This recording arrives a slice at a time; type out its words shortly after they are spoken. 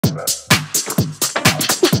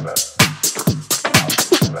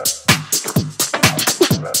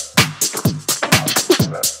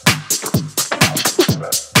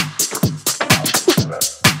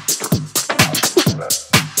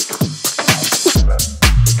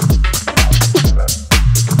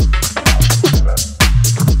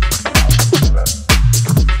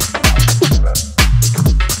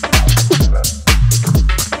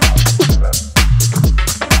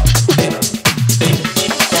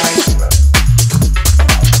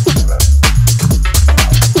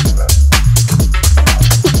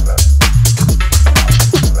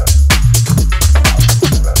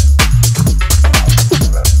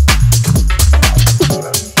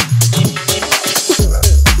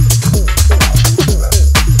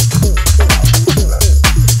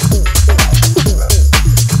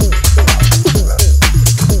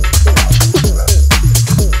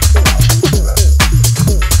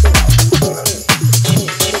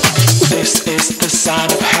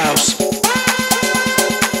sound of house.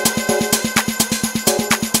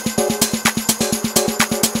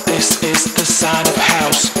 This is the sound of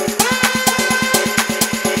house.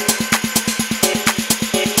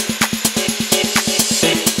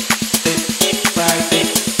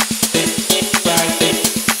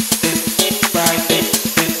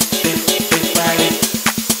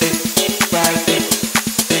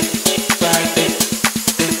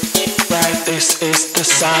 This is the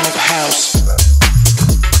sound of house.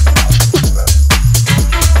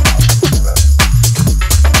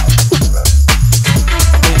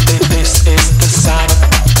 This is the sound of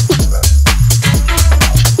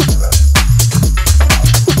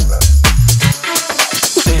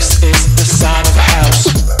This is the sound of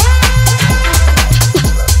house.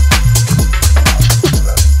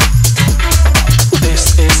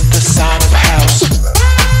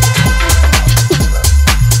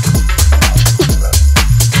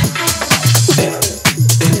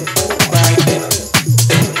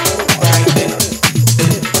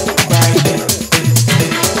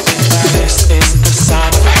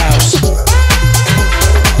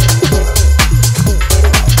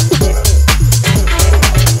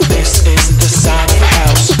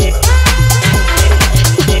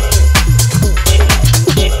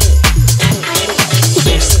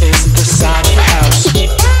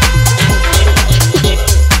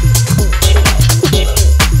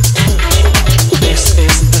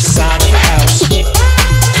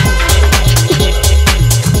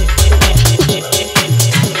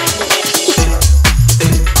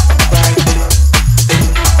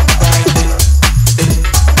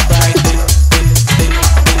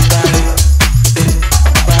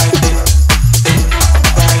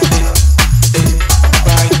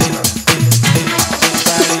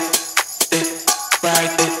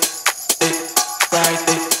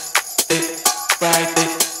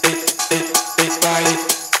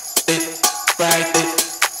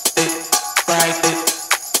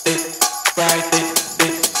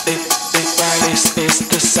 This is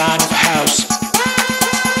the sound of house. This is the sound of house.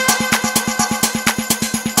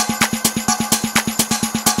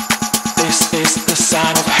 This is the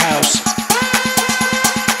sound of house.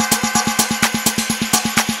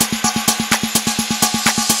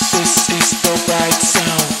 This is the right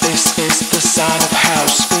sound. This is the sound of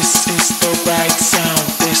house. This is the right sound.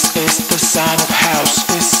 This is the sound of house.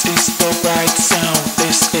 This is the right sound.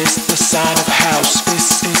 This is the sound of house.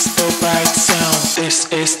 This is the right sound.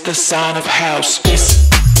 This is the sound of house. This